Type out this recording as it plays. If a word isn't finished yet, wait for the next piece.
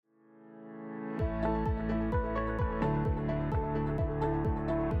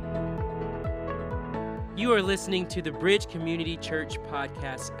You are listening to the Bridge Community Church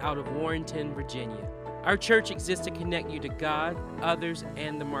podcast out of Warrenton, Virginia. Our church exists to connect you to God, others,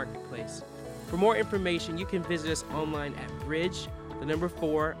 and the marketplace. For more information, you can visit us online at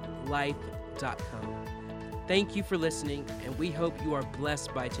bridge4life.com. Thank you for listening, and we hope you are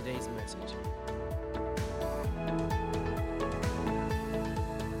blessed by today's message.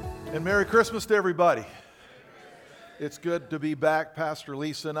 And Merry Christmas to everybody. It's good to be back. Pastor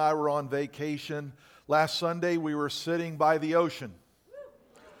Lisa and I were on vacation. Last Sunday, we were sitting by the ocean,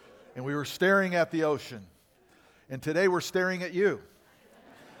 and we were staring at the ocean. And today, we're staring at you.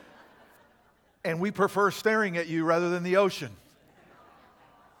 And we prefer staring at you rather than the ocean.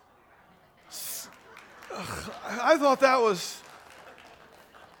 I thought that was...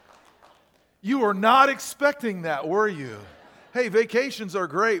 You were not expecting that, were you? Hey, vacations are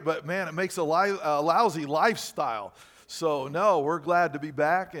great, but man, it makes a lousy lifestyle. So, no, we're glad to be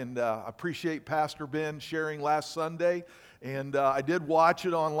back, and I appreciate Pastor Ben sharing last Sunday. And I did watch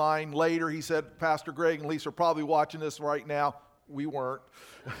it online later. He said, Pastor Greg and Lisa are probably watching this right now. We weren't.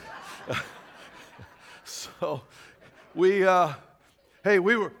 So, we are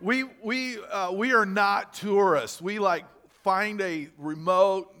not tourists. We find a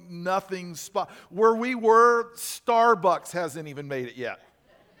remote, nothing spot. Where we were, Starbucks hasn't even made it yet.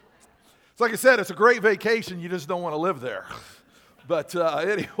 Like I said, it's a great vacation. You just don't want to live there. But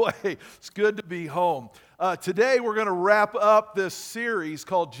anyway, it's good to be home. Today, we're going to wrap up this series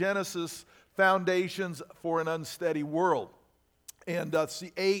called Genesis Foundations for an Unsteady World. And it's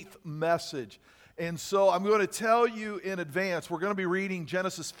the 8th message. And so I'm going to tell you in advance, we're going to be reading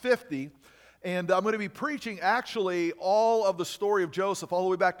Genesis 50. And I'm going to be preaching actually all of the story of Joseph all the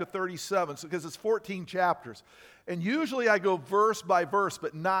way back to 37, because it's 14 chapters. And usually I go verse by verse,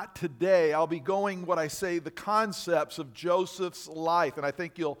 but not today. I'll be going, the concepts of Joseph's life. And I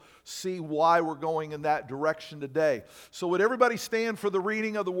think you'll see why we're going in that direction today. So would everybody stand for the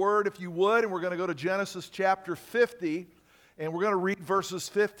reading of the word, if you would? And we're going to go to Genesis chapter 50. And we're going to read verses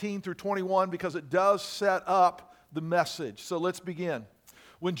 15 through 21 because it does set up the message. So let's begin.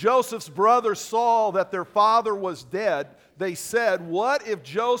 When Joseph's brothers saw that their father was dead, they said, "What if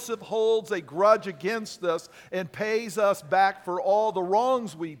Joseph holds a grudge against us and pays us back for all the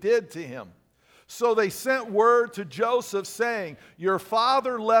wrongs we did to him?" So they sent word to Joseph saying, "Your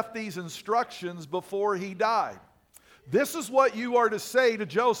father left these instructions before he died. This is what you are to say to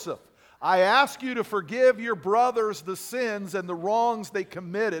Joseph. I ask you to forgive your brothers the sins and the wrongs they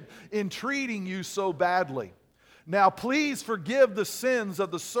committed in treating you so badly. Now please forgive the sins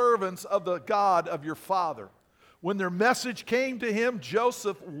of the servants of the God of your father." When their message came to him,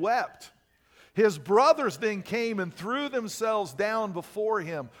 Joseph wept. His brothers then came and threw themselves down before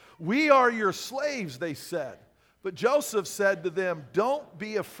him. "We are your slaves," they said. But Joseph said to them, "Don't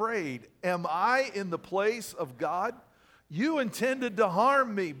be afraid. Am I in the place of God? You intended to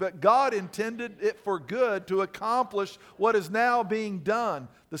harm me, but God intended it for good to accomplish what is now being done,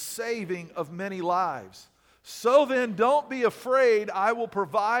 the saving of many lives. So then, don't be afraid. I will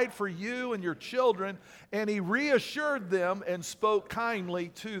provide for you and your children." And he reassured them and spoke kindly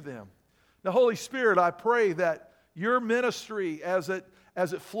to them. Now, Holy Spirit, I pray that your ministry, as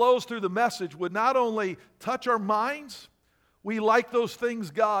it flows through the message, would not only touch our minds. We like those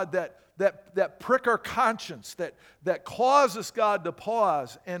things, God, that prick our conscience, that cause us, God, to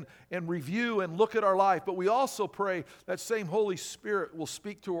pause and review and look at our life. But we also pray that same Holy Spirit will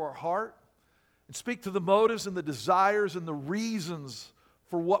speak to our heart and speak to the motives and the desires and the reasons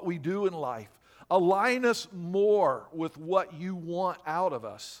for what we do in life. Align us more with what you want out of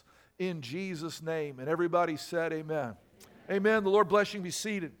us in Jesus' name. And everybody said amen. Amen. The Lord bless you. Be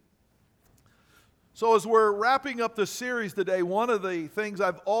seated. So as we're wrapping up this series today, one of the things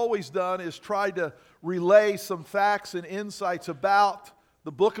I've always done is try to relay some facts and insights about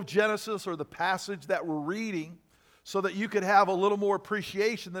the book of Genesis or the passage that we're reading, so that you could have a little more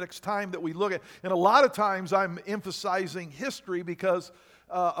appreciation the next time that we look at. And a lot of times I'm emphasizing history because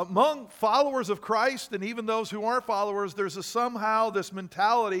among followers of Christ and even those who aren't followers, there's somehow this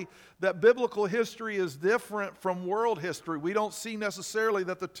mentality that biblical history is different from world history. We don't see necessarily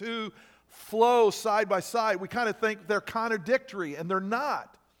that the two flow side by side. We kind of think they're contradictory, and they're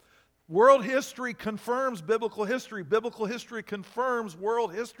not. World history confirms biblical history. Biblical history confirms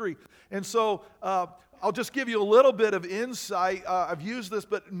world history. And so I'll just give you a little bit of insight. I've used this,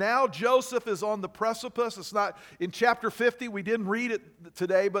 but now Joseph is on the precipice. It's not in chapter 50. We didn't read it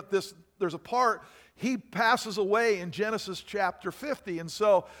today, but there's a part. He passes away in Genesis chapter 50. And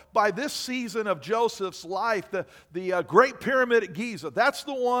so by this season of Joseph's life, the Great Pyramid at Giza, that's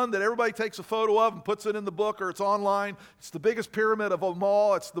the one that everybody takes a photo of and puts it in the book or it's online. It's the biggest pyramid of them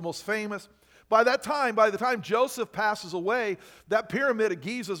all. It's the most famous. By the time Joseph passes away, that pyramid at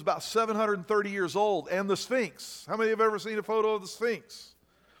Giza is about 730 years old. And the Sphinx. How many have ever seen a photo of the Sphinx?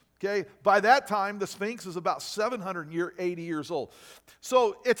 Okay, by that time, the Sphinx is about 780 years old.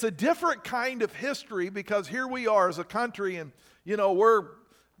 So it's a different kind of history because here we are as a country and, we're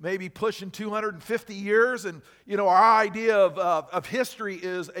maybe pushing 250 years. And, our idea of history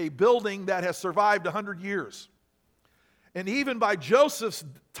is a building that has survived 100 years. And even by Joseph's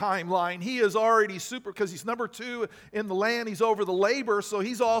timeline, he is already because he's number 2 in the land. He's over the labor, so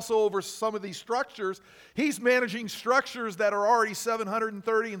he's also over some of these structures. He's managing structures that are already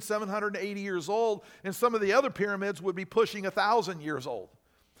 730 and 780 years old, and some of the other pyramids would be pushing 1,000 years old.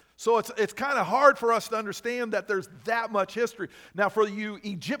 So it's kind of hard for us to understand that there's that much history. Now, for you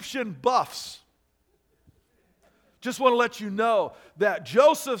Egyptian buffs, just want to let you know that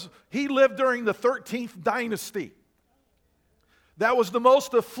he lived during the 13th dynasty. That was the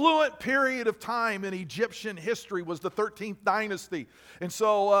most affluent period of time in Egyptian history, was the 13th dynasty. And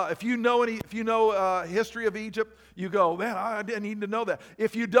so if you know history of Egypt, you go, man, I didn't need to know that.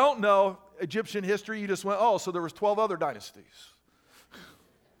 If you don't know Egyptian history, you just went, oh, so there was 12 other dynasties.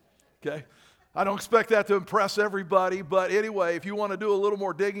 Okay? I don't expect that to impress everybody, but anyway, if you want to do a little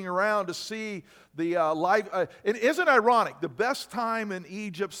more digging around to see the life, and isn't it ironic, the best time in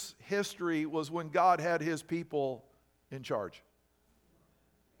Egypt's history was when God had his people in charge.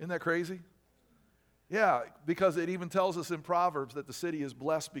 Isn't that crazy? Yeah, because it even tells us in Proverbs that the city is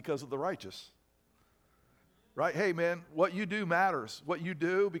blessed because of the righteous. Right? Hey, man, what you do matters. What you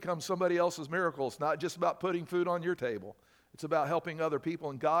do becomes somebody else's miracle. It's not just about putting food on your table. It's about helping other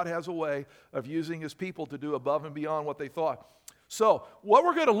people, and God has a way of using his people to do above and beyond what they thought. So, what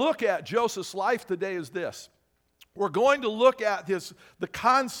we're going to look at Joseph's life today is this. We're going to look at the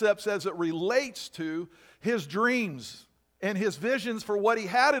concepts as it relates to his dreams and his visions for what he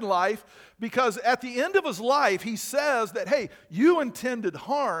had in life, because at the end of his life, he says that, hey, you intended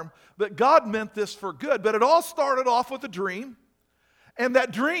harm, but God meant this for good. But it all started off with a dream, and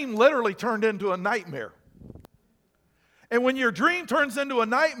that dream literally turned into a nightmare. And when your dream turns into a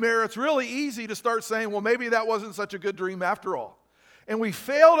nightmare, it's really easy to start saying, well, maybe that wasn't such a good dream after all. And we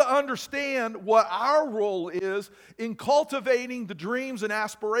fail to understand what our role is in cultivating the dreams and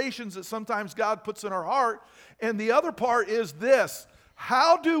aspirations that sometimes God puts in our heart. And the other part is this: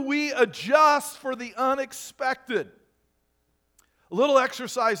 how do we adjust for the unexpected? A little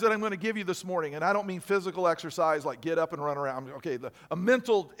exercise that I'm going to give you this morning, and I don't mean physical exercise like get up and run around. Okay, a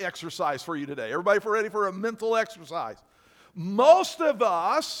mental exercise for you today. Everybody ready for a mental exercise? Most of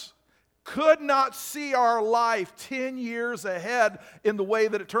us could not see our life 10 years ahead in the way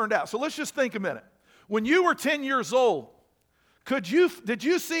that it turned out. So let's just think a minute. When you were 10 years old, did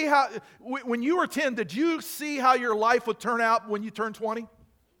you see how, when you were 10, did you see how your life would turn out when you turned 20?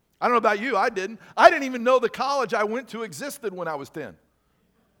 I don't know about you, I didn't. I didn't even know the college I went to existed when I was 10.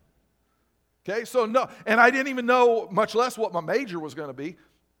 Okay, so no, and I didn't even know, much less what my major was going to be.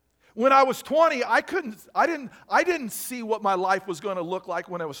 When I was 20, I didn't see what my life was going to look like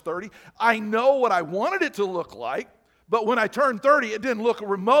when I was 30. I know what I wanted it to look like, but when I turned 30, it didn't look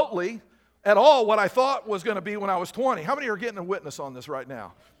remotely at all what I thought was going to be when I was 20. How many are getting a witness on this right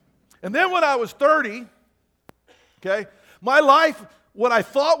now? And then when I was 30, okay, my life, what I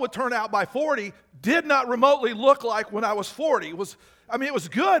thought would turn out by 40, did not remotely look like when I was 40. It was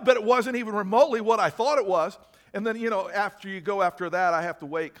good, but it wasn't even remotely what I thought it was. And then, after you go after that, I have to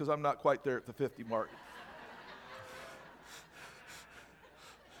wait because I'm not quite there at the 50 mark.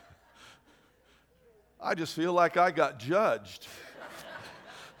 I just feel like I got judged.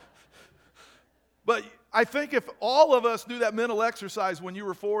 But I think if all of us do that mental exercise when you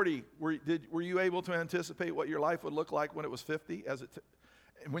were 40, were you able to anticipate what your life would look like when it was 50,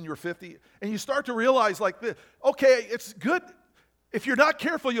 when you were 50? And you start to realize like this, okay, it's good. If you're not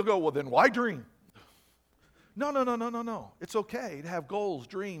careful, you'll go, well, then why dream? No. It's okay to have goals,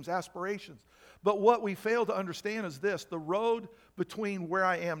 dreams, aspirations. But what we fail to understand is this: the road between where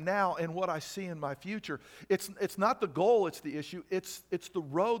I am now and what I see in my future, it's not the goal, it's the issue. It's the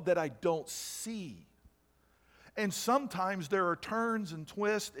road that I don't see. And sometimes there are turns and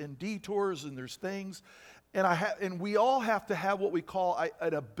twists and detours and there's things. And we all have to have what we call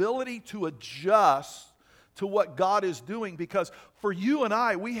an ability to adjust to what God is doing. Because for you and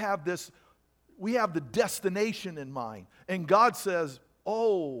I, we have this we have the destination in mind. And God says,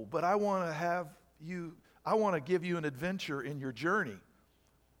 oh, but I want to give you an adventure in your journey.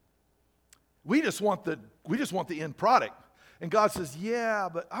 We just want the end product. And God says, yeah,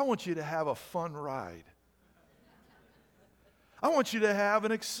 but I want you to have a fun ride. I want you to have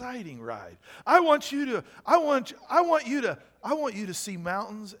an exciting ride. I want you to see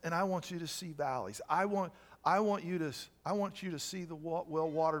mountains, and I want you to see valleys. I want you to see the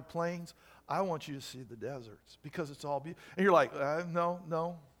well-watered plains. I want you to see the deserts, because it's all beautiful. And you're like,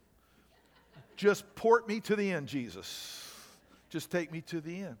 no. Just port me to the end, Jesus. Just take me to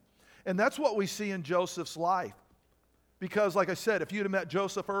the end. And that's what we see in Joseph's life. Because, like I said, if you'd have met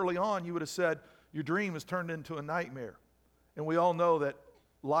Joseph early on, you would have said, your dream has turned into a nightmare. And we all know that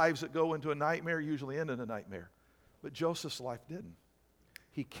lives that go into a nightmare usually end in a nightmare. But Joseph's life didn't.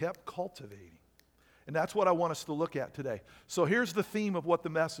 He kept cultivating. And that's what I want us to look at today. So here's the theme of what the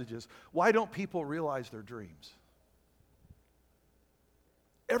message is. Why don't people realize their dreams?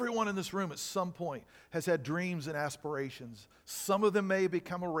 Everyone in this room at some point has had dreams and aspirations. Some of them may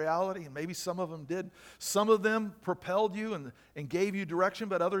become a reality, and maybe some of them did. Some of them propelled you and gave you direction,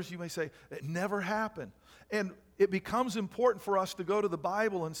 but others you may say, it never happened. And it becomes important for us to go to the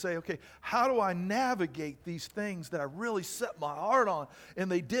Bible and say, okay, how do I navigate these things that I really set my heart on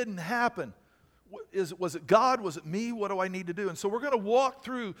and they didn't happen? Was it God? Was it me? What do I need to do? And so we're going to walk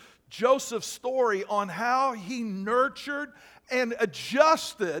through Joseph's story on how he nurtured and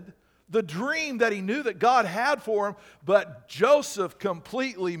adjusted the dream that he knew that God had for him, but Joseph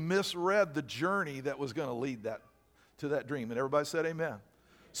completely misread the journey that was going to lead to that dream. And everybody said amen.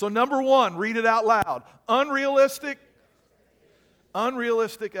 So number one, read it out loud. Unrealistic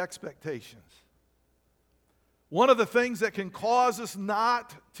expectations. One of the things that can cause us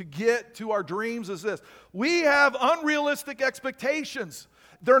not to get to our dreams is this. We have unrealistic expectations.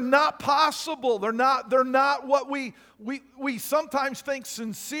 They're not possible. They're not what we sometimes think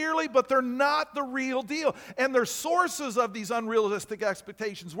sincerely, but they're not the real deal. And there's sources of these unrealistic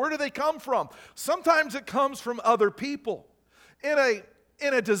expectations. Where do they come from? Sometimes it comes from other people. In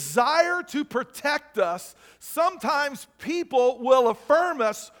a desire to protect us, sometimes people will affirm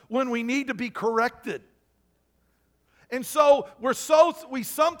us when we need to be corrected. And so we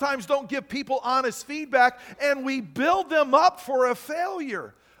sometimes don't give people honest feedback, and we build them up for a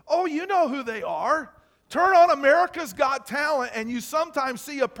failure. Oh, you know who they are. Turn on America's Got Talent, and you sometimes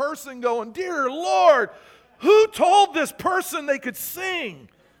see a person going, dear Lord, who told this person they could sing?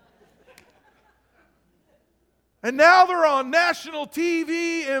 And now they're on national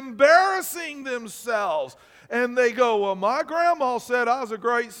TV embarrassing themselves. And they go, well, my grandma said I was a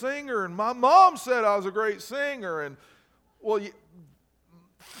great singer, and my mom said I was a great singer. And, well,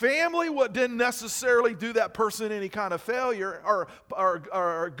 family didn't necessarily do that person any kind of failure or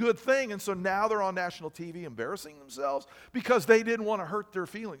a good thing. And so now they're on national TV embarrassing themselves because they didn't want to hurt their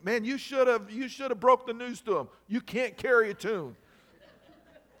feelings. Man, you should have broke the news to them. You can't carry a tune.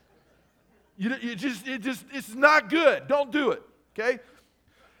 It's not good. Don't do it, okay?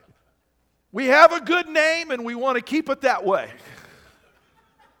 We have a good name, and we want to keep it that way.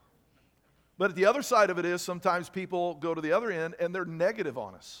 But the other side of it is sometimes people go to the other end, and they're negative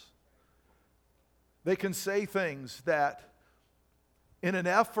on us. They can say things that in an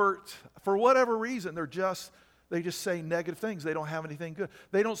effort, for whatever reason, they just say negative things. They don't have anything good.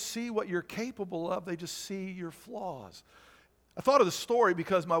 They don't see what you're capable of. They just see your flaws. I thought of the story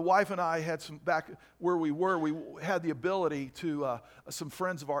because my wife and I had back where we had the ability to, some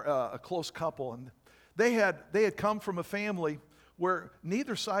friends of a close couple, and they had come from a family where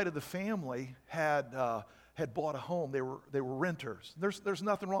neither side of the family had bought a home. They were renters. There's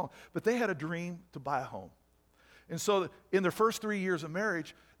nothing wrong, but they had a dream to buy a home. And so in their first 3 years of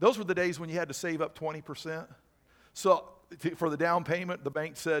marriage, those were the days when you had to save up 20%. So for the down payment, the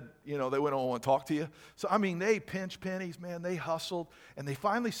bank said, they wouldn't want to talk to you. So, they pinched pennies, man. They hustled, and they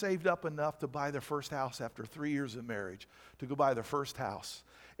finally saved up enough to buy their first house after 3 years of marriage, to go buy their first house.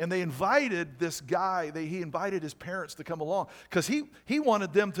 And they invited this guy, he invited his parents to come along because he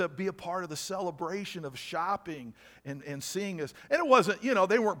wanted them to be a part of the celebration of shopping and seeing us. And it wasn't,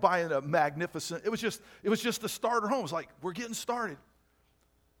 they weren't buying a magnificent, it was just a starter home. It was like, we're getting started.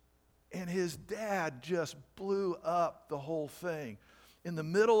 And his dad just blew up the whole thing. In the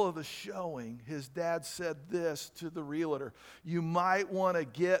middle of the showing, his dad said this to the realtor: you might want to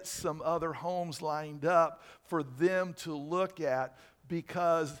get some other homes lined up for them to look at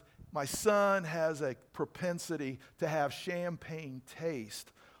because my son has a propensity to have champagne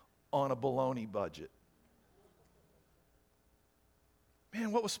taste on a bologna budget.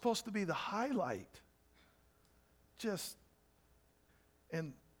 Man, what was supposed to be the highlight?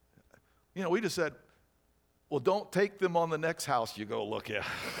 We just said, well, don't take them on the next house you go look at.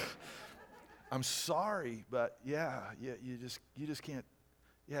 I'm sorry, but you just can't.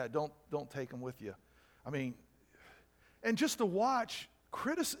 Yeah, don't take them with you. I mean, and just to watch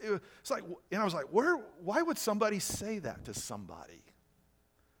criticism, it's like, and I was like, why would somebody say that to somebody?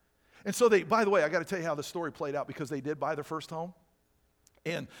 And so by the way, I got to tell you how the story played out, because they did buy their first home.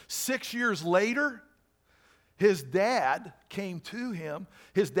 And 6 years later, his dad came to him.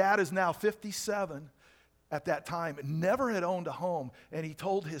 His dad is now 57 at that time, never had owned a home. And he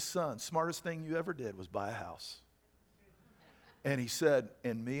told his son, smartest thing you ever did was buy a house. And he said,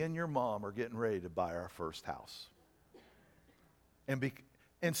 and me and your mom are getting ready to buy our first house.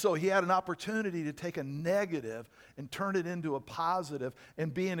 And so he had an opportunity to take a negative and turn it into a positive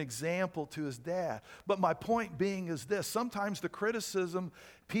and be an example to his dad. But my point being is this: sometimes the criticism,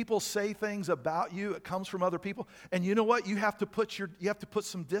 people say things about you, it comes from other people, and you know what? You have to put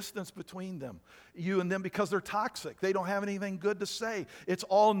some distance between them, you and them, because they're toxic. They don't have anything good to say. It's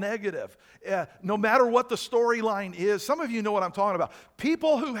all negative. No matter what the storyline is, some of you know what I'm talking about.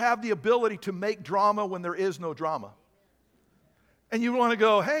 People who have the ability to make drama when there is no drama. And you want to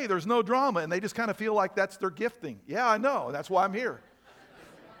go, hey, there's no drama. And they just kind of feel like that's their gifting. Yeah, I know. That's why I'm here.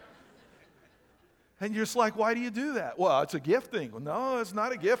 And you're just like, why do you do that? Well, it's a gifting. Well, no, it's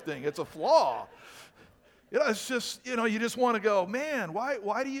not a gifting. It's a flaw. It's just, you just want to go, man,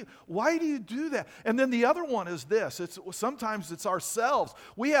 why do you do that? And then the other one is this. Sometimes it's ourselves.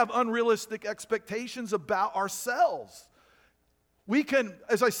 We have unrealistic expectations about ourselves. We can,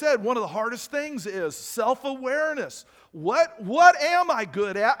 as I said, one of the hardest things is self-awareness. What am I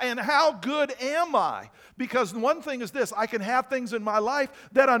good at, and how good am I? Because one thing is this: I can have things in my life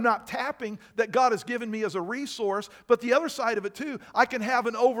that I'm not tapping, that God has given me as a resource. But the other side of it too, I can have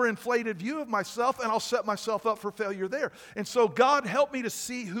an overinflated view of myself, and I'll set myself up for failure there. And so God, help me to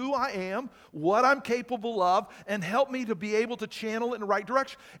see who I am, what I'm capable of, and help me to be able to channel it in the right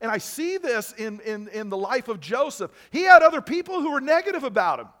direction. And I see this in the life of Joseph. He had other people who were negative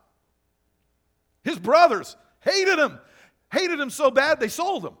about him. His brothers hated him so bad they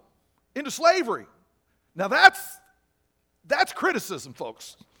sold him into slavery. Now that's criticism,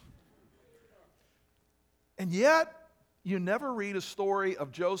 folks. And yet, you never read a story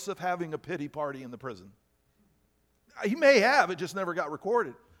of Joseph having a pity party in the prison. He may have, it just never got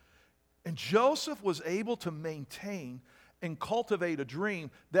recorded. And Joseph was able to maintain and cultivate a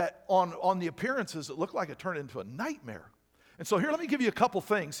dream that on the appearances, it looked like it turned into a nightmare. And so here, let me give you a couple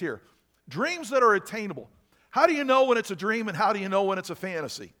things here. Dreams that are attainable. How do you know when it's a dream, and how do you know when it's a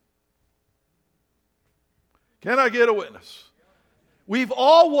fantasy? Can I get a witness? We've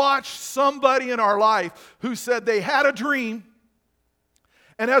all watched somebody in our life who said they had a dream,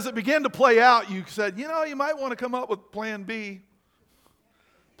 and as it began to play out, you said, you might want to come up with plan B,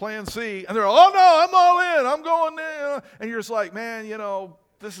 plan C. And they're, oh no, I'm all in, I'm going there. And you're just like, man,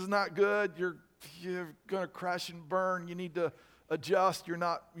 this is not good. You're going to crash and burn. You need to adjust. You're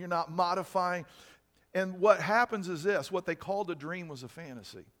not modifying. And what happens is this: what they called a dream was a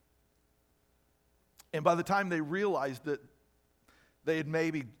fantasy. And by the time they realized that they had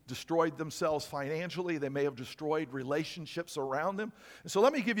maybe destroyed themselves financially, they may have destroyed relationships around them. And so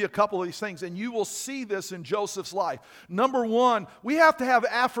let me give you a couple of these things, and you will see this in Joseph's life. Number one, we have to have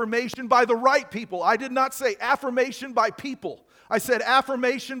affirmation by the right people. I did not say affirmation by people. I said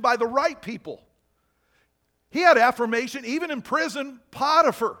affirmation by the right people. He had affirmation even in prison.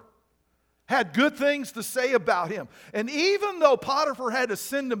 Potiphar had good things to say about him. And even though Potiphar had to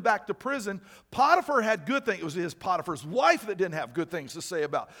send him back to prison, Potiphar had good things. It was Potiphar's wife that didn't have good things to say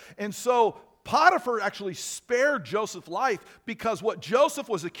about. And so Potiphar actually spared Joseph's life, because what Joseph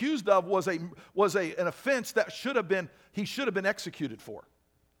was accused of was an offense that he should have been executed for.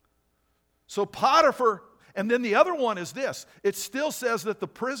 So Potiphar. And then the other one is this. It still says that the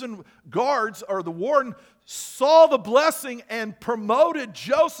prison guards, or the warden, saw the blessing and promoted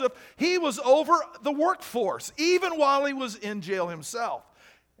Joseph. He was over the workforce, even while he was in jail himself.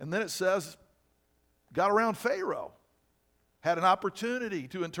 And then it says, got around Pharaoh, had an opportunity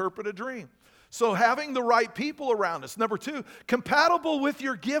to interpret a dream. So having the right people around us. Number two, compatible with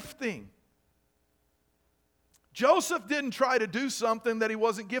your gifting. Joseph didn't try to do something that he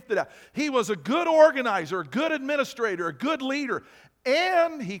wasn't gifted at. He was a good organizer, a good administrator, a good leader,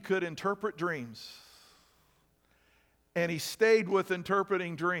 and he could interpret dreams. And he stayed with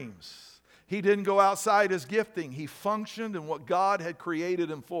interpreting dreams. He didn't go outside his gifting. He functioned in what God had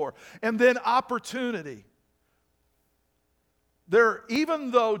created him for. And then opportunity.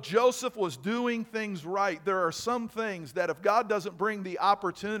 Even though Joseph was doing things right, there are some things that if God doesn't bring the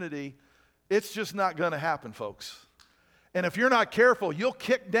opportunity, it's just not going to happen, folks. And if you're not careful, you'll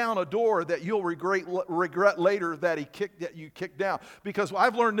kick down a door that you'll regret later that you kicked down. Because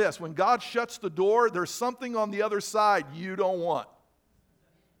I've learned this, when God shuts the door, there's something on the other side you don't want.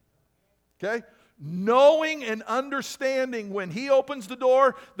 Okay? Knowing and understanding when He opens the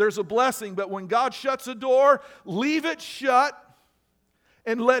door, there's a blessing. But when God shuts a door, leave it shut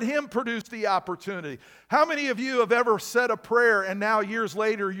and let Him produce the opportunity. How many of you have ever said a prayer and now years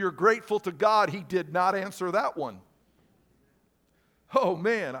later you're grateful to God He did not answer that one? Oh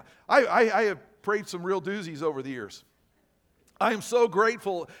man, I have prayed some real doozies over the years. I am so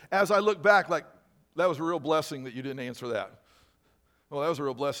grateful as I look back, like, that was a real blessing that you didn't answer that. Well, that was a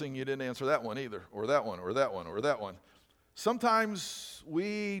real blessing you didn't answer that one either, or that one, or that one, or that one. Sometimes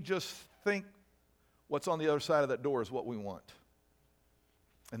we just think what's on the other side of that door is what we want.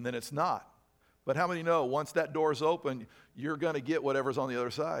 And then it's not. But how many know once that door is open, you're going to get whatever's on the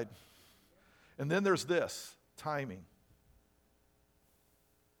other side? And then there's this, timing.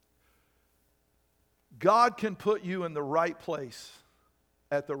 God can put you in the right place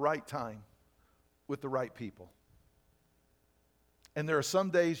at the right time with the right people. And there are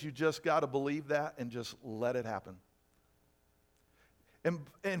some days you just got to believe that and just let it happen. And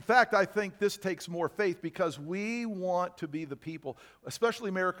in fact, I think this takes more faith because we want to be the people, especially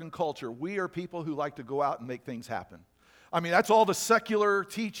American culture. We are people who like to go out and make things happen. I mean, that's all the secular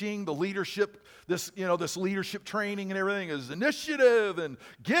teaching, the leadership, this leadership training and everything is initiative and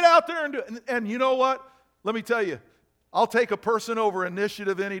get out there and do it. And you know what? Let me tell you, I'll take a person over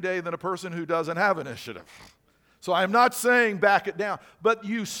initiative any day than a person who doesn't have initiative. So I'm not saying back it down, but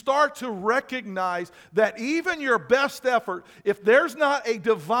you start to recognize that even your best effort, if there's not a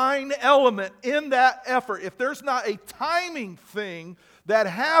divine element in that effort, if there's not a timing thing that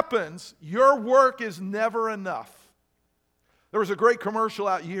happens, your work is never enough. There was a great commercial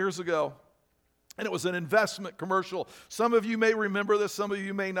out years ago, and it was an investment commercial. Some of you may remember this, some of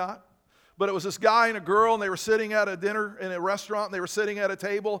you may not. But it was this guy and a girl, and they were sitting at a dinner in a restaurant, and they were sitting at a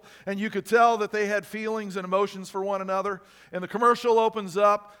table, and you could tell that they had feelings and emotions for one another. And the commercial opens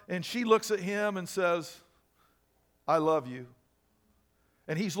up, and she looks at him and says, "I love you."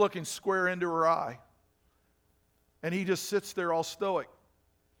 And he's looking square into her eye. And he just sits there all stoic.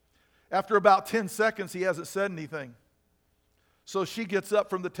 After about 10 seconds, he hasn't said anything. So she gets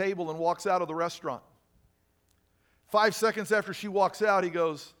up from the table and walks out of the restaurant. 5 seconds after she walks out, he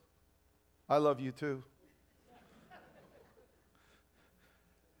goes, "I love you too."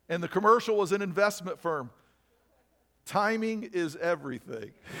 And the commercial was an investment firm. Timing is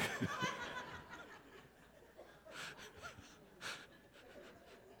everything.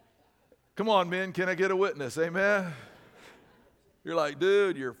 Come on, men, can I get a witness? Amen? You're like,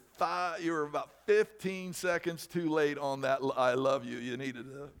 dude, you were about 15 seconds too late on that "I love you." You needed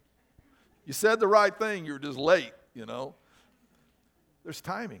to. You said the right thing, you were just late, There's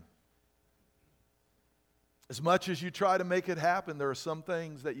timing. As much as you try to make it happen, there are some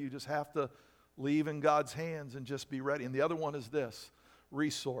things that you just have to leave in God's hands and just be ready. And the other one is this,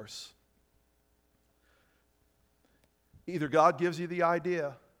 resource. Either God gives you the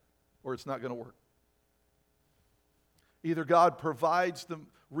idea or it's not going to work. Either God provides the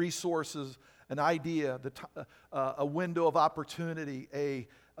resources, an idea, a window of opportunity,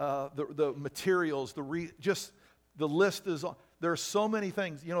 the materials, just the list is on. There are so many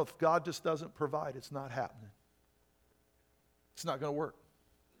things. If God just doesn't provide, it's not happening. It's not going to work.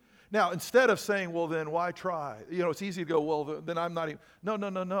 Now, instead of saying, well, then why try? It's easy to go, well, then I'm not even.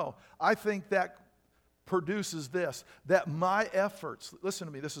 No. I think that produces this, that my efforts, listen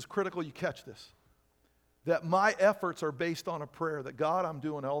to me, this is critical you catch this, that my efforts are based on a prayer that, God, I'm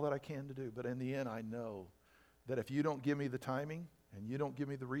doing all that I can to do, but in the end, I know that if you don't give me the timing and you don't give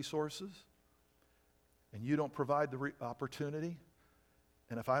me the resources and you don't provide the opportunity,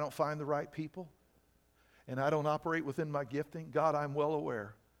 and if I don't find the right people, and I don't operate within my gifting, God, I'm well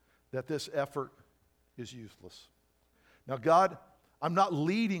aware that this effort is useless. Now, God, I'm not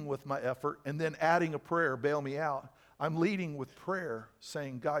leading with my effort and then adding a prayer, bail me out. I'm leading with prayer,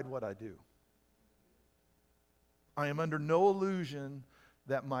 saying, guide what I do. I am under no illusion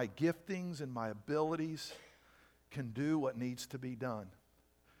that my giftings and my abilities can do what needs to be done.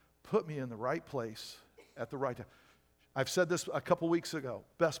 Put me in the right place at the right time. I've said this a couple weeks ago.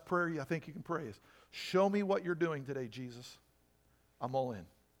 Best prayer I think you can pray is, show me what you're doing today, Jesus. I'm all in.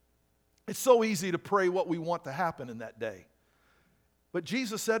 It's so easy to pray what we want to happen in that day. But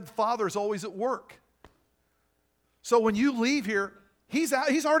Jesus said, Father's always at work. So when you leave here, He's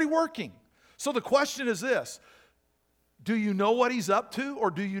already working. So the question is this, do you know what He's up to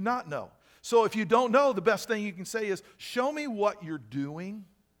or do you not know? So if you don't know, the best thing you can say is, show me what you're doing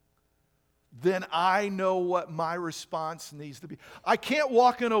then I know what my response needs to be. I can't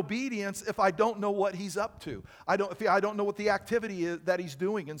walk in obedience if I don't know what he's up to. If I don't know what the activity is that he's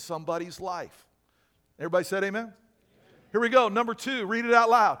doing in somebody's life. Everybody said amen? Here we go. Number 2, read it out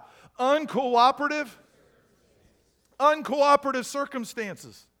loud. Uncooperative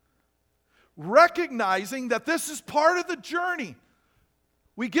circumstances. Recognizing that this is part of the journey.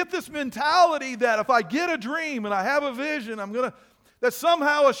 We get this mentality that if I get a dream and I have a vision, that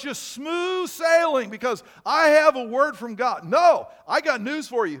somehow it's just smooth sailing because I have a word from God. No, I got news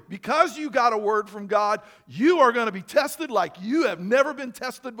for you. Because you got a word from God, you are going to be tested like you have never been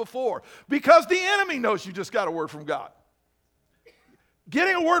tested before. Because the enemy knows you just got a word from God.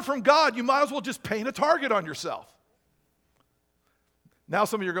 Getting a word from God, you might as well just paint a target on yourself. Now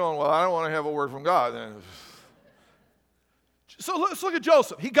some of you are going, well, I don't want to have a word from God. So let's look at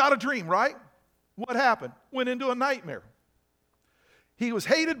Joseph. He got a dream, right? What happened? Went into a nightmare. He was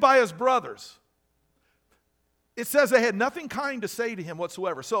hated by his brothers. It says they had nothing kind to say to him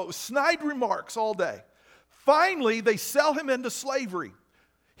whatsoever. So it was snide remarks all day. Finally, they sell him into slavery.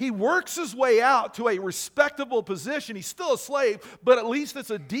 He works his way out to a respectable position. He's still a slave, but at least it's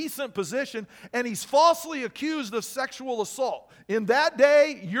a decent position. And he's falsely accused of sexual assault. In that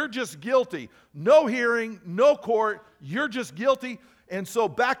day, you're just guilty. No hearing, no court. You're just guilty. And so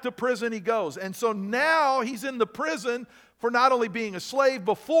back to prison he goes. And so now he's in the prison for not only being a slave.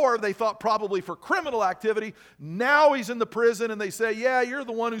 Before, they thought probably for criminal activity. Now he's in the prison and they say, yeah, you're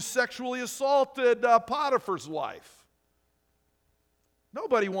the one who sexually assaulted Potiphar's wife.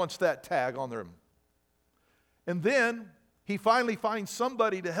 Nobody wants that tag on them. And then he finally finds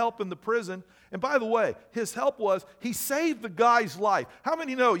somebody to help in the prison. And by the way, his help was he saved the guy's life. How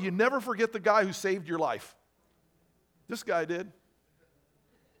many know you never forget the guy who saved your life? This guy did.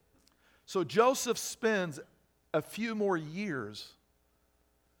 So Joseph spends a few more years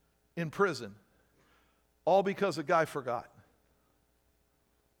in prison, all because a guy forgot.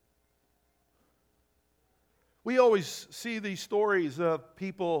 We always see these stories of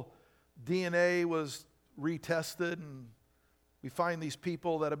people, DNA was retested, and we find these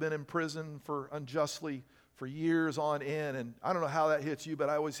people that have been in prison for unjustly for years on end. And I don't know how that hits you, but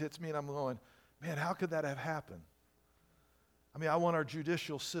it always hits me, and I'm going, man, how could that have happened? I mean, I want our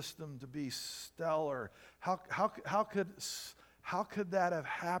judicial system to be stellar. How could that have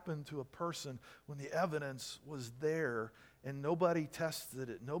happened to a person when the evidence was there and nobody tested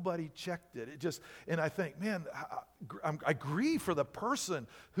it, nobody checked it? And I think, man, I grieve for the person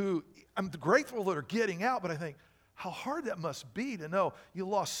who, I'm grateful that they're getting out, but I think, how hard that must be to know you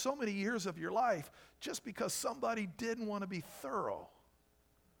lost so many years of your life just because somebody didn't want to be thorough.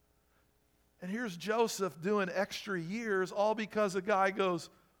 And here's Joseph doing extra years, all because a guy goes,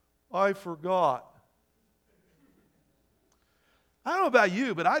 I forgot. I don't know about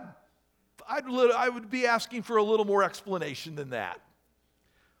you, but I would be asking for a little more explanation than that.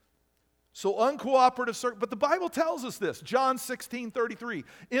 So uncooperative, but the Bible tells us this, John 16:33.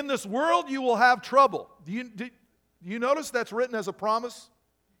 In this world you will have trouble. Do you notice that's written as a promise?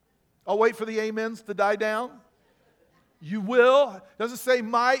 I'll wait for the amens to die down. You will. Doesn't say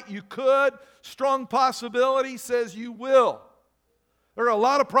might, you could. Strong possibility says you will. There are a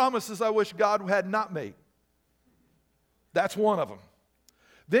lot of promises I wish God had not made. That's one of them.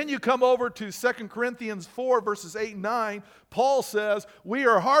 Then you come over to 2 Corinthians 4, verses 8 and 9. Paul says, we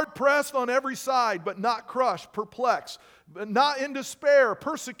are hard pressed on every side, but not crushed, perplexed, but not in despair,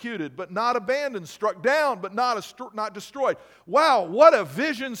 persecuted, but not abandoned, struck down, but not destroyed. Wow, what a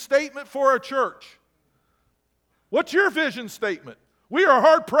vision statement for a church. What's your vision statement? We are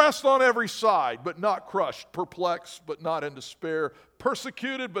hard pressed on every side, but not crushed, perplexed, but not in despair,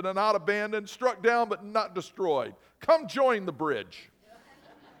 persecuted, but not abandoned, struck down, but not destroyed. Come join the bridge.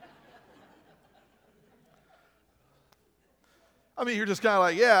 I mean, you're just kind of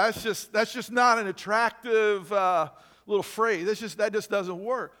like, yeah, that's just not an attractive little phrase. That just doesn't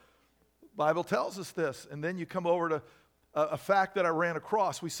work. The Bible tells us this. And then you come over to a fact that I ran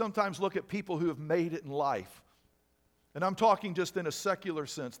across. We sometimes look at people who have made it in life. And I'm talking just in a secular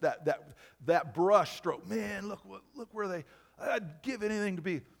sense, that brush stroke. Man, look where I'd give anything to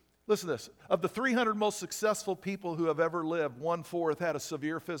be. Listen to this. Of the 300 most successful people who have ever lived, 1/4 had a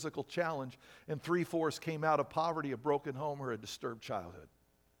severe physical challenge, and 3/4 came out of poverty, a broken home, or a disturbed childhood.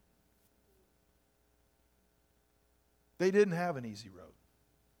 They didn't have an easy road.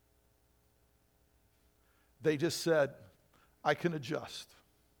 They just said, I can adjust.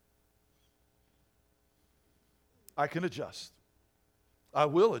 I can adjust. I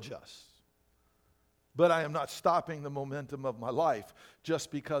will adjust. But I am not stopping the momentum of my life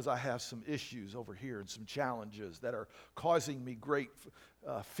just because I have some issues over here and some challenges that are causing me great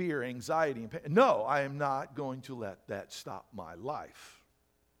fear, anxiety, and pain. No, I am not going to let that stop my life.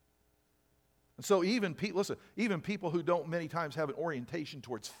 And so even people who don't many times have an orientation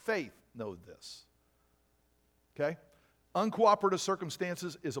towards faith know this. Okay? Uncooperative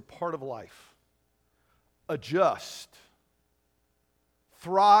circumstances is a part of life. Adjust.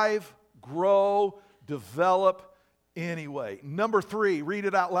 Thrive, grow, develop anyway. Number 3, read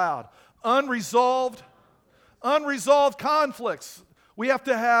it out loud. Unresolved conflicts. We have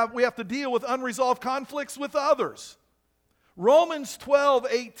to deal with unresolved conflicts with others. Romans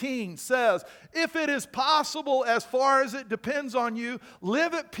 12:18 says, if it is possible, as far as it depends on you,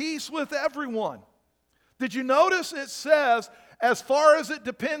 live at peace with everyone. Did you notice it says, as far as it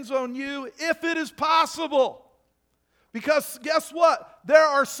depends on you, if it is possible? Because guess what? There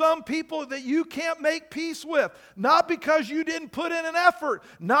are some people that you can't make peace with. Not because you didn't put in an effort.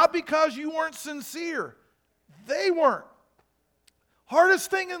 Not because you weren't sincere. They weren't.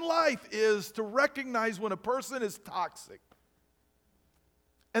 Hardest thing in life is to recognize when a person is toxic.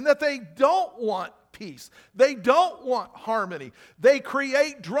 And that they don't want peace. They don't want harmony. They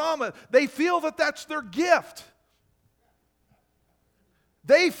create drama. They feel that that's their gift.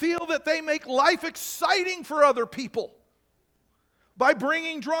 They feel that they make life exciting for other people by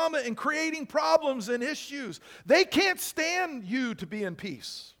bringing drama and creating problems and issues. They can't stand you to be in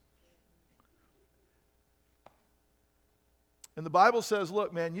peace. And the Bible says,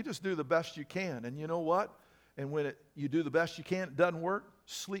 look, man, you just do the best you can. And you know what? And when you do the best you can, it doesn't work,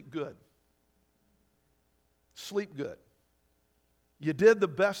 sleep good. Sleep good. You did the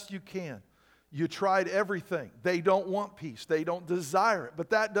best you can. You tried everything. They don't want peace. They don't desire it. But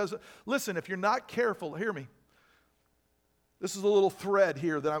that doesn't... Listen, if you're not careful, hear me. This is a little thread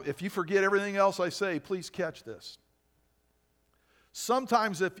here that if you forget everything else I say, please catch this.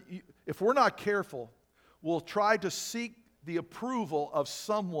 Sometimes if we're not careful, we'll try to seek the approval of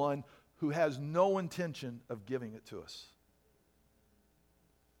someone who has no intention of giving it to us.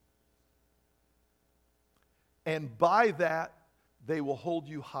 And by that, they will hold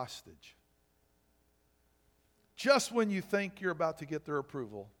you hostage. Just when you think you're about to get their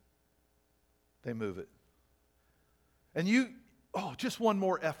approval, they move it. And just one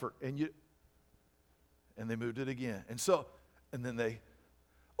more effort, and they moved it again. And then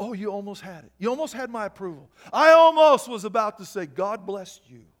you almost had it. You almost had my approval. I almost was about to say, God bless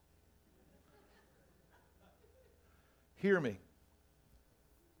you. Hear me.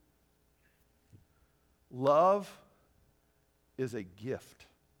 Love is a gift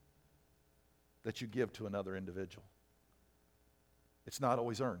that you give to another individual. It's not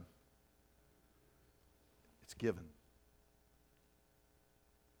always earned. It's given.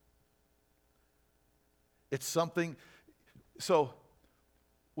 It's something, so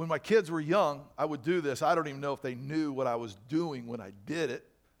when my kids were young, I would do this. I don't even know if they knew what I was doing when I did it,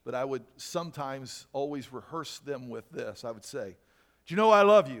 but I would sometimes always rehearse them with this. I would say, do you know I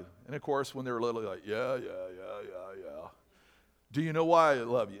love you? And of course, when they were little, like, yeah. Do you know why I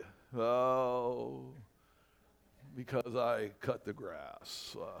love you? Oh, because I cut the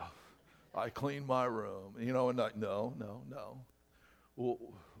grass. I clean my room. And like, no. Well,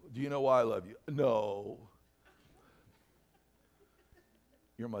 do you know why I love you? No.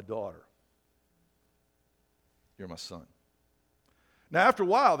 You're my daughter. You're my son. Now, after a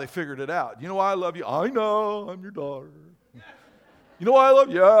while, they figured it out. You know why I love you? I know, I'm your daughter. You know why I love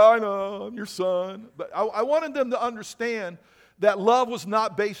you? Yeah, I know, I'm your son. But I wanted them to understand that love was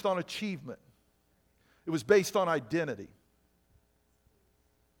not based on achievement. It was based on identity.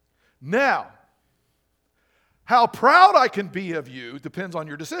 Now, how proud I can be of you depends on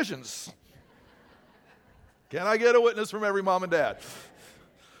your decisions. Can I get a witness from every mom and dad?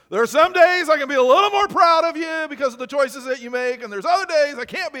 There are some days I can be a little more proud of you because of the choices that you make, and there's other days I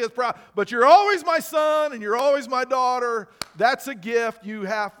can't be as proud. But you're always my son, and you're always my daughter. That's a gift. You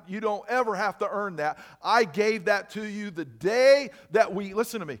don't ever have to earn that. I gave that to you the day that we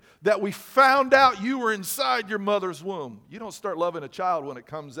found out you were inside your mother's womb. You don't start loving a child when it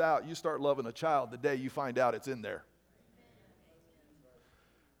comes out. You start loving a child the day you find out it's in there.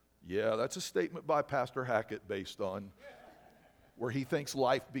 Yeah, that's a statement by Pastor Hackett based on where he thinks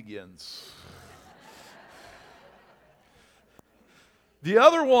life begins. The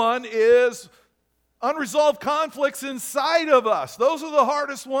other one is unresolved conflicts inside of us. Those are the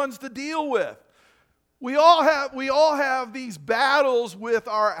hardest ones to deal with. We all have these battles with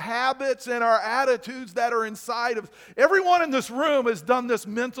our habits and our attitudes that are inside of us. Everyone in this room has done this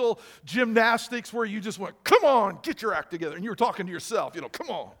mental gymnastics where you just went, come on, get your act together. And you were talking to yourself, come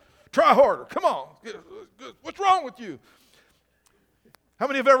on. Try harder. Come on. What's wrong with you? How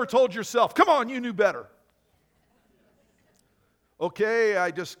many have ever told yourself, come on, you knew better? Okay,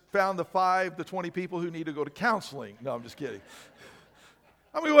 I just found the 5 to 20 people who need to go to counseling. No, I'm just kidding.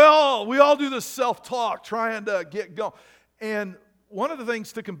 I mean, we all do this self-talk, trying to get going. And one of the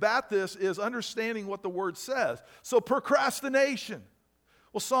things to combat this is understanding what the Word says. So procrastination.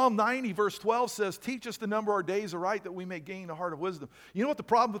 Well, Psalm 90, verse 12 says, teach us to number our days aright that we may gain a heart of wisdom. You know what the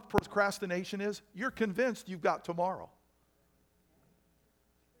problem with procrastination is? You're convinced you've got tomorrow.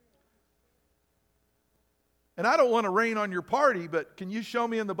 And I don't want to rain on your party, but can you show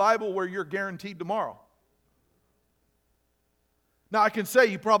me in the Bible where you're guaranteed tomorrow? Now, I can say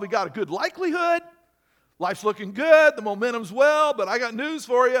you probably got a good likelihood. Life's looking good. The momentum's well. But I got news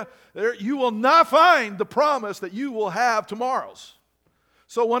for you. You will not find the promise that you will have tomorrows.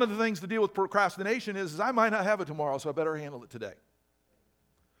 So one of the things to deal with procrastination is I might not have it tomorrow, so I better handle it today.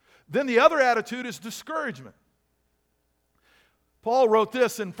 Then the other attitude is discouragement. Paul wrote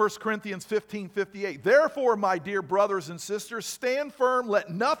this in 1 Corinthians 15:58. Therefore, my dear brothers and sisters, stand firm, let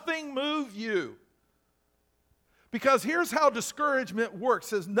nothing move you. Because here's how discouragement works. It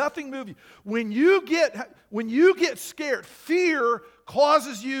says nothing move you. When you get scared, fear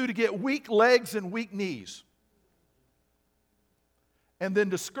causes you to get weak legs and weak knees. And then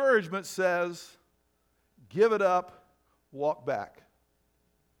discouragement says, give it up, walk back.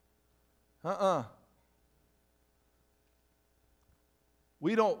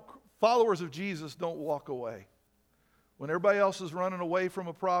 Followers of Jesus don't walk away. When everybody else is running away from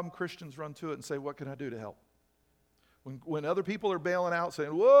a problem, Christians run to it and say, what can I do to help? When other people are bailing out saying,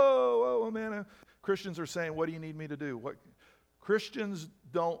 whoa, man, Christians are saying, what do you need me to do? Christians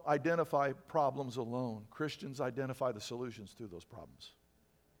don't identify problems alone. Christians identify the solutions to those problems.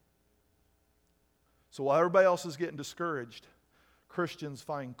 So while everybody else is getting discouraged, Christians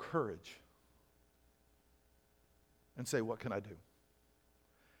find courage and say, what can I do?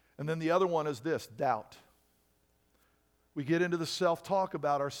 And then the other one is this, doubt. We get into the self-talk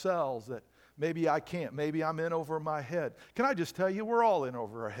about ourselves that maybe I can't, maybe I'm in over my head. Can I just tell you, we're all in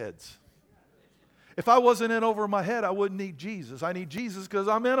over our heads. If I wasn't in over my head, I wouldn't need Jesus. I need Jesus because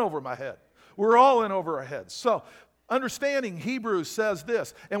I'm in over my head. We're all in over our heads. So, understanding Hebrews says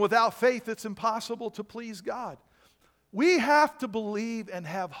this, and without faith it's impossible to please God. We have to believe and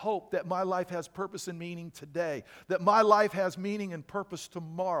have hope that my life has purpose and meaning today, that my life has meaning and purpose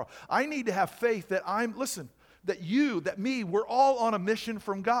tomorrow. I need to have faith that that me, we're all on a mission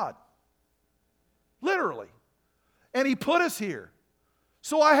from God. Literally. And He put us here.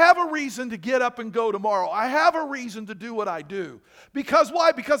 So I have a reason to get up and go tomorrow. I have a reason to do what I do. Because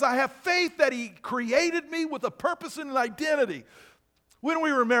why? Because I have faith that He created me with a purpose and an identity. When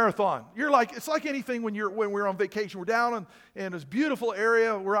we were Marathon, it's like anything when we're on vacation. We're down in this beautiful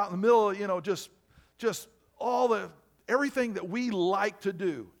area. We're out in the middle of, just everything that we like to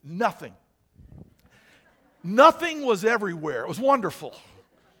do. Nothing was everywhere. It was wonderful.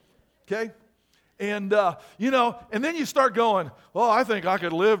 Okay? And, and then you start going, oh, I think I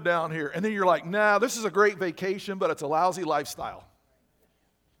could live down here. And then you're like, nah, this is a great vacation, but it's a lousy lifestyle.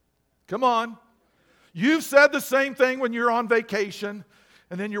 Come on. You've said the same thing when you're on vacation,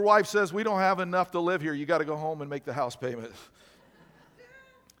 and then your wife says, we don't have enough to live here. You got to go home and make the house payment.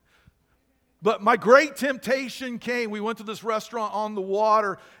 But my great temptation came. We went to this restaurant on the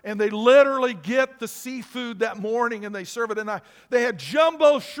water, and they literally get the seafood that morning, and they serve it at night. They had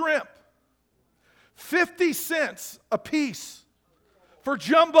jumbo shrimp, 50 cents a piece for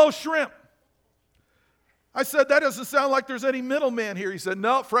jumbo shrimp. I said, that doesn't sound like there's any middleman here. He said,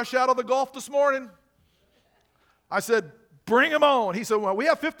 no, fresh out of the Gulf this morning. I said, bring them on. He said, well, we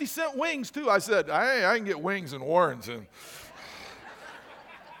have 50-cent wings too. I said, hey, I can get wings in Warrenton.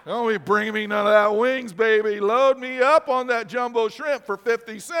 Don't be bringing me none of that wings, baby. Load me up on that jumbo shrimp for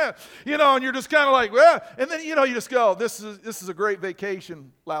 50 cents. And you're just kind of like, well, and then, you just go, this is a great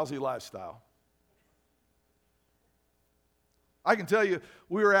vacation, lousy lifestyle. I can tell you,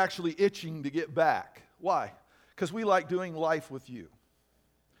 we were actually itching to get back. Why? Because we like doing life with you.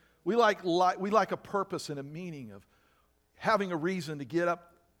 We like a purpose and a meaning of having a reason to get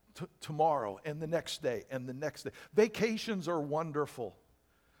up tomorrow and the next day and the next day. Vacations are wonderful.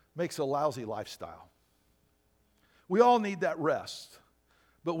 Makes a lousy lifestyle. We all need that rest,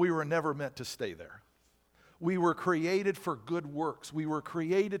 but we were never meant to stay there. We were created for good works. We were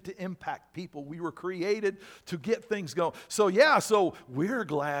created to impact people. We were created to get things going. So we're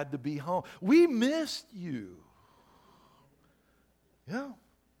glad to be home. We missed you. Yeah.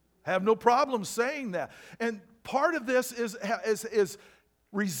 Have no problem saying that. And part of this is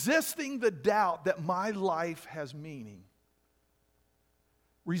resisting the doubt that my life has meaning.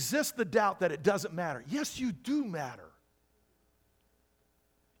 Resist the doubt that it doesn't matter. Yes, you do matter.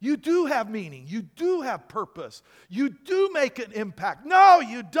 You do have meaning. You do have purpose. You do make an impact. No,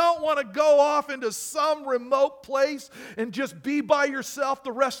 you don't want to go off into some remote place and just be by yourself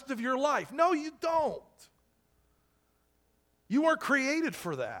the rest of your life. No, you don't. You weren't created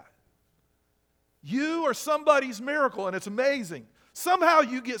for that. You are somebody's miracle, and it's amazing. Somehow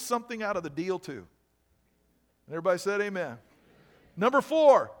you get something out of the deal too. And everybody said amen. Number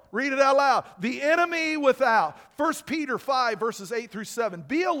 4, read it out loud. The enemy without. 1 Peter 5, verses 8 through 7.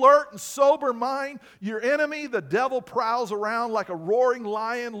 Be alert and sober mind. Your enemy, the devil, prowls around like a roaring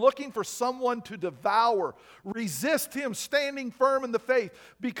lion looking for someone to devour. Resist him, standing firm in the faith,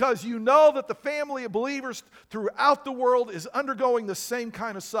 because you know that the family of believers throughout the world is undergoing the same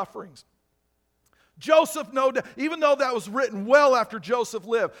kind of sufferings. Joseph, no doubt, even though that was written well after Joseph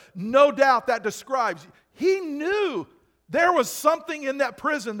lived, no doubt that describes, he knew there was something in that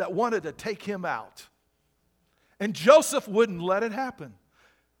prison that wanted to take him out. And Joseph wouldn't let it happen.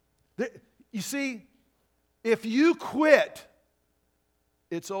 You see, if you quit,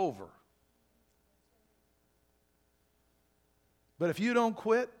 it's over. But if you don't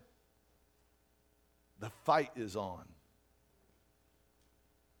quit, the fight is on.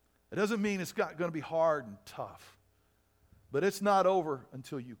 It doesn't mean it's not going to be hard and tough. But it's not over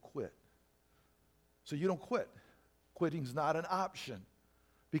until you quit. So you don't quit. Quitting's not an option,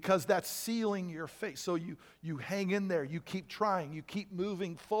 because that's sealing your fate. So you hang in there, you keep trying, you keep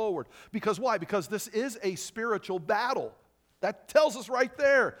moving forward. Because why? Because this is a spiritual battle. That tells us right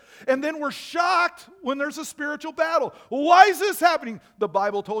there. And then we're shocked when there's a spiritual battle. Why is this happening? The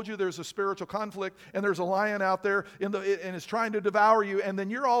Bible told you there's a spiritual conflict, and there's a lion out there and it's trying to devour you, and then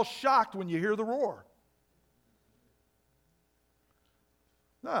you're all shocked when you hear the roar.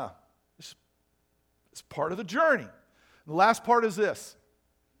 No, it's part of the journey. The last part is this.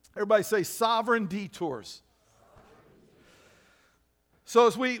 Everybody say sovereign detours. So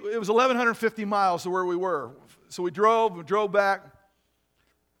it was 1,150 miles to where we were. So we drove back.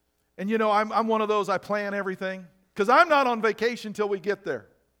 And you know, I'm one of those, I plan everything. Because I'm not on vacation until we get there.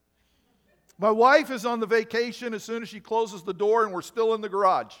 My wife is on the vacation as soon as she closes the door and we're still in the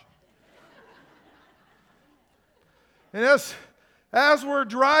garage. And as we're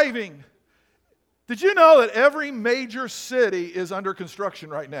driving, did you know that every major city is under construction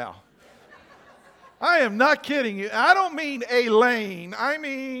right now? I am not kidding you. I don't mean a lane. I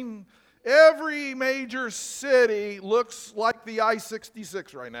mean every major city looks like the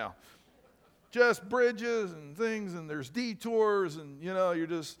I-66 right now. Just bridges and things, and there's detours, and you know,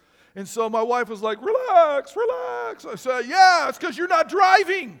 and so my wife was like, relax. I said, yeah, it's because you're not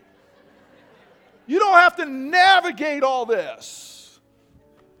driving. You don't have to navigate all this.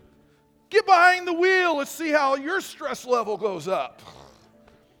 Get behind the wheel. Let's see how your stress level goes up.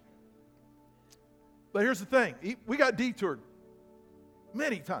 But here's the thing. We got detoured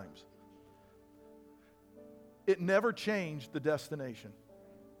many times. It never changed the destination.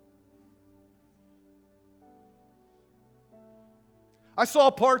 I saw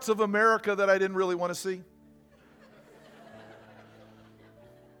parts of America that I didn't really want to see.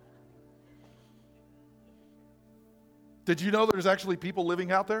 Did you know there's actually people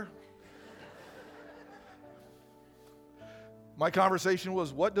living out there? My conversation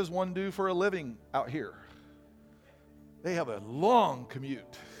was, what does one do for a living out here? They have a long commute.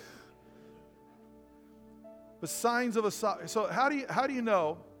 The signs of so how do you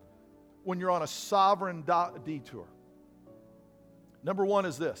know when you're on a sovereign detour? Number 1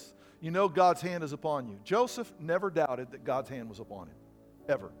 is this. You know God's hand is upon you. Joseph never doubted that God's hand was upon him.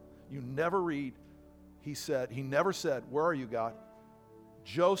 Ever. You never read, he never said, where are you, God?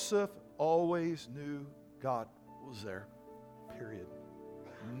 Joseph always knew God was there. Period.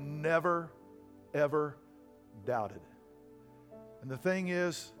 Never, ever doubted. And the thing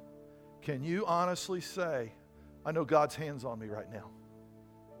is, can you honestly say, I know God's hand's on me right now?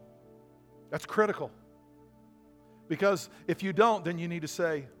 That's critical. Because if you don't, then you need to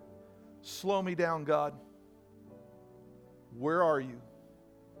say, slow me down, God. Where are you?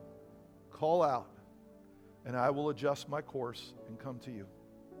 Call out, and I will adjust my course and come to you.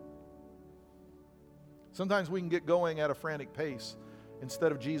 Sometimes we can get going at a frantic pace.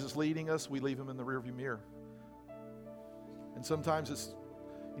 Instead of Jesus leading us, we leave him in the rearview mirror. And sometimes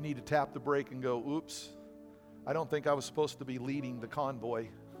you need to tap the brake and go, oops, I don't think I was supposed to be leading the convoy.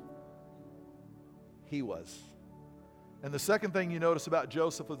 He was. And the second thing you notice about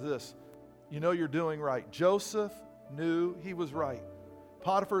Joseph is this. You know you're doing right. Joseph knew he was right.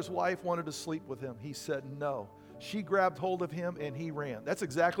 Potiphar's wife wanted to sleep with him. He said no. She grabbed hold of him and he ran. That's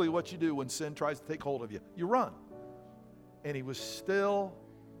exactly what you do when sin tries to take hold of you. You run. And he was still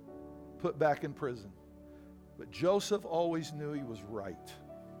put back in prison. But Joseph always knew he was right.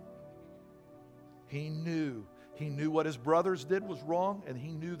 He knew what his brothers did was wrong, and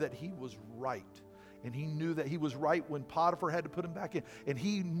he knew that he was right. And he knew that he was right when Potiphar had to put him back in. And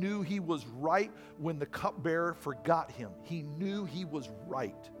he knew he was right when the cupbearer forgot him. He knew he was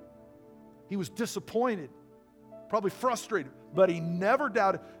right. He was disappointed, probably frustrated, but he never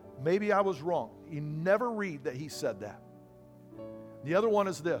doubted, maybe I was wrong. You never read that he said that. The other one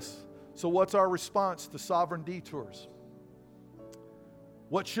is this. So what's our response to sovereign detours?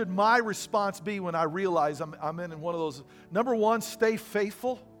 What should my response be when I realize I'm in one of those? Number one, stay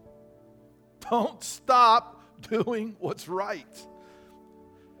faithful. Don't stop doing what's right.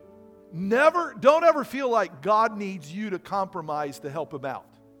 Don't ever feel like God needs you to compromise to help him out.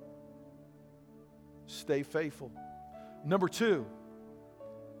 Stay faithful. Number two,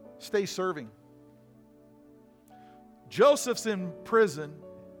 stay serving. Joseph's in prison.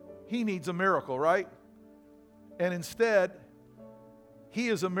 He needs a miracle, right? And instead, he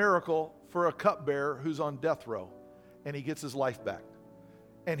is a miracle for a cupbearer who's on death row. And he gets his life back.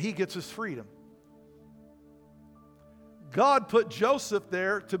 And he gets his freedom. God put Joseph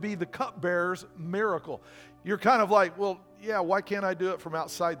there to be the cupbearer's miracle. You're kind of like, well, yeah, why can't I do it from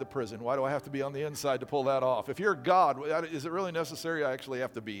outside the prison? Why do I have to be on the inside to pull that off? If you're God, is it really necessary I actually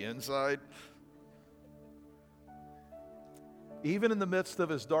have to be inside? Even in the midst of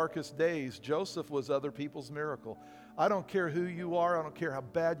his darkest days, Joseph was other people's miracle. I don't care who you are. I don't care how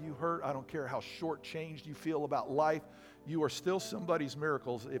bad you hurt. I don't care how shortchanged you feel about life. You are still somebody's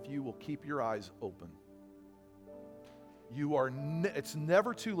miracles if you will keep your eyes open. It's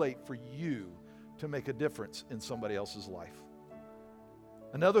never too late for you to make a difference in somebody else's life.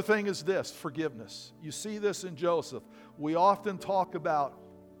 Another thing is this, forgiveness. You see this in Joseph. We often talk about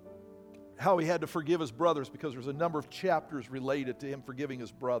how he had to forgive his brothers because there's a number of chapters related to him forgiving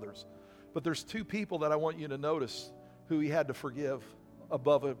his brothers. But there's two people that I want you to notice who he had to forgive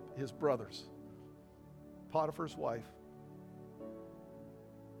above his brothers. Potiphar's wife.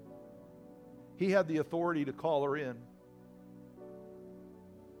 He had the authority to call her in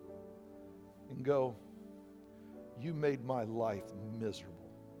and go, you made my life miserable.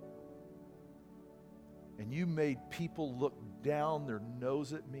 And you made people look down their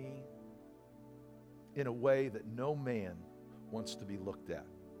nose at me in a way that no man wants to be looked at,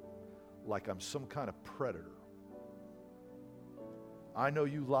 like I'm some kind of predator. I know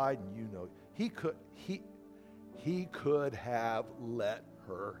you lied and you know. He could have let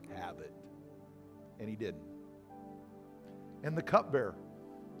her have it, and he didn't. And the cupbearer.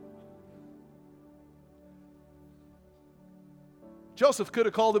 Joseph could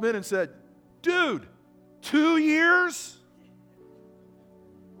have called him in and said, dude, 2 years?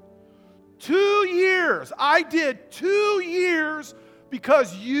 2 years. I did 2 years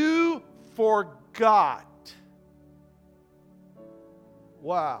because you forgot.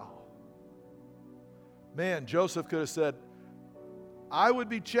 Wow. Man, Joseph could have said, I would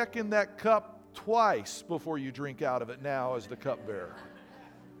be checking that cup twice before you drink out of it now as the cupbearer.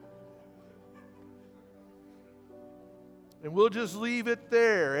 And we'll just leave it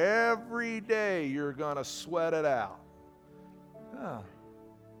there. Every day you're going to sweat it out.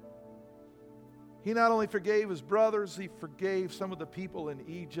 He not only forgave his brothers, he forgave some of the people in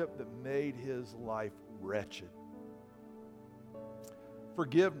Egypt that made his life wretched.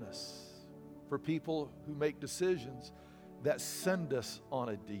 Forgiveness for people who make decisions that send us on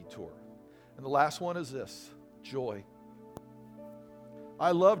a detour. And the last one is this, joy.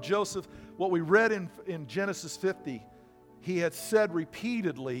 I love Joseph. What we read in Genesis 50, he had said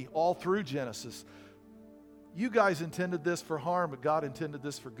repeatedly all through Genesis, you guys intended this for harm, but God intended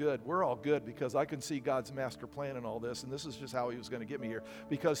this for good. We're all good because I can see God's master plan in all this, and this is just how he was going to get me here.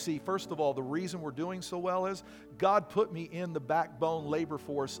 Because see, first of all, the reason we're doing so well is God put me in the backbone labor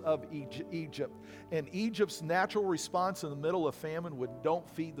force of Egypt. And Egypt's natural response in the middle of famine would don't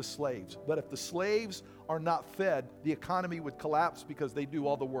feed the slaves. But if the slaves are not fed, the economy would collapse because they do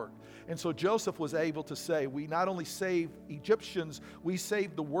all the work. And so Joseph was able to say, we not only save Egyptians, we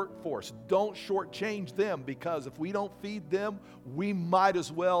save the workforce. Don't shortchange them because if we don't feed them, we might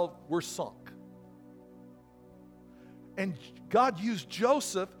as well, we're sunk. And God used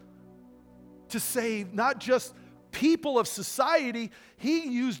Joseph to save not just people of society, he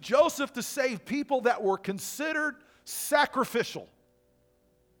used Joseph to save people that were considered sacrificial.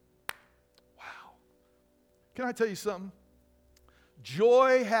 Wow. Can I tell you something?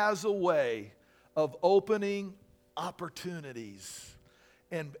 Joy has a way of opening opportunities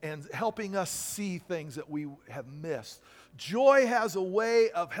and helping us see things that we have missed. Joy has a way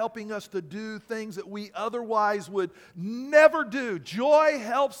of helping us to do things that we otherwise would never do. Joy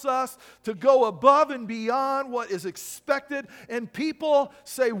helps us to go above and beyond what is expected. And people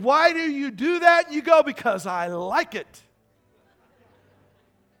say, "Why do you do that?" And you go, "Because I like it."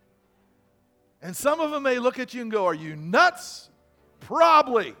 And some of them may look at you and go, "Are you nuts?"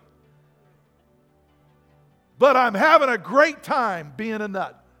 Probably. But I'm having a great time being a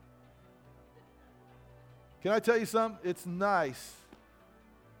nut. Can I tell you something? It's nice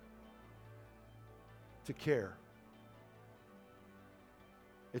to care.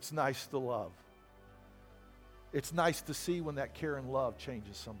 It's nice to love. It's nice to see when that care and love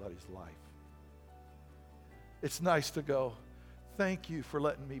changes somebody's life. It's nice to go, "Thank you for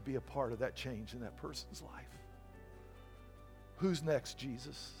letting me be a part of that change in that person's life." Who's next,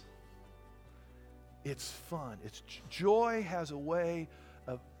 Jesus? It's fun. Joy has a way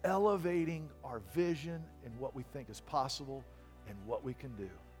of elevating our vision and what we think is possible and what we can do.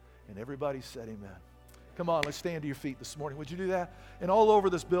 And everybody said amen. Come on, let's stand to your feet this morning. Would you do that? And all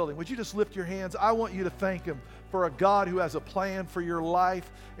over this building, would you just lift your hands? I want you to thank Him for a God who has a plan for your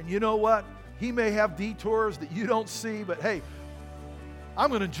life. And you know what? He may have detours that you don't see, but hey, I'm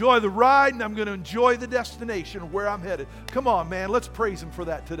going to enjoy the ride and I'm going to enjoy the destination where I'm headed. Come on, man, let's praise Him for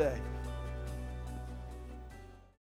that today.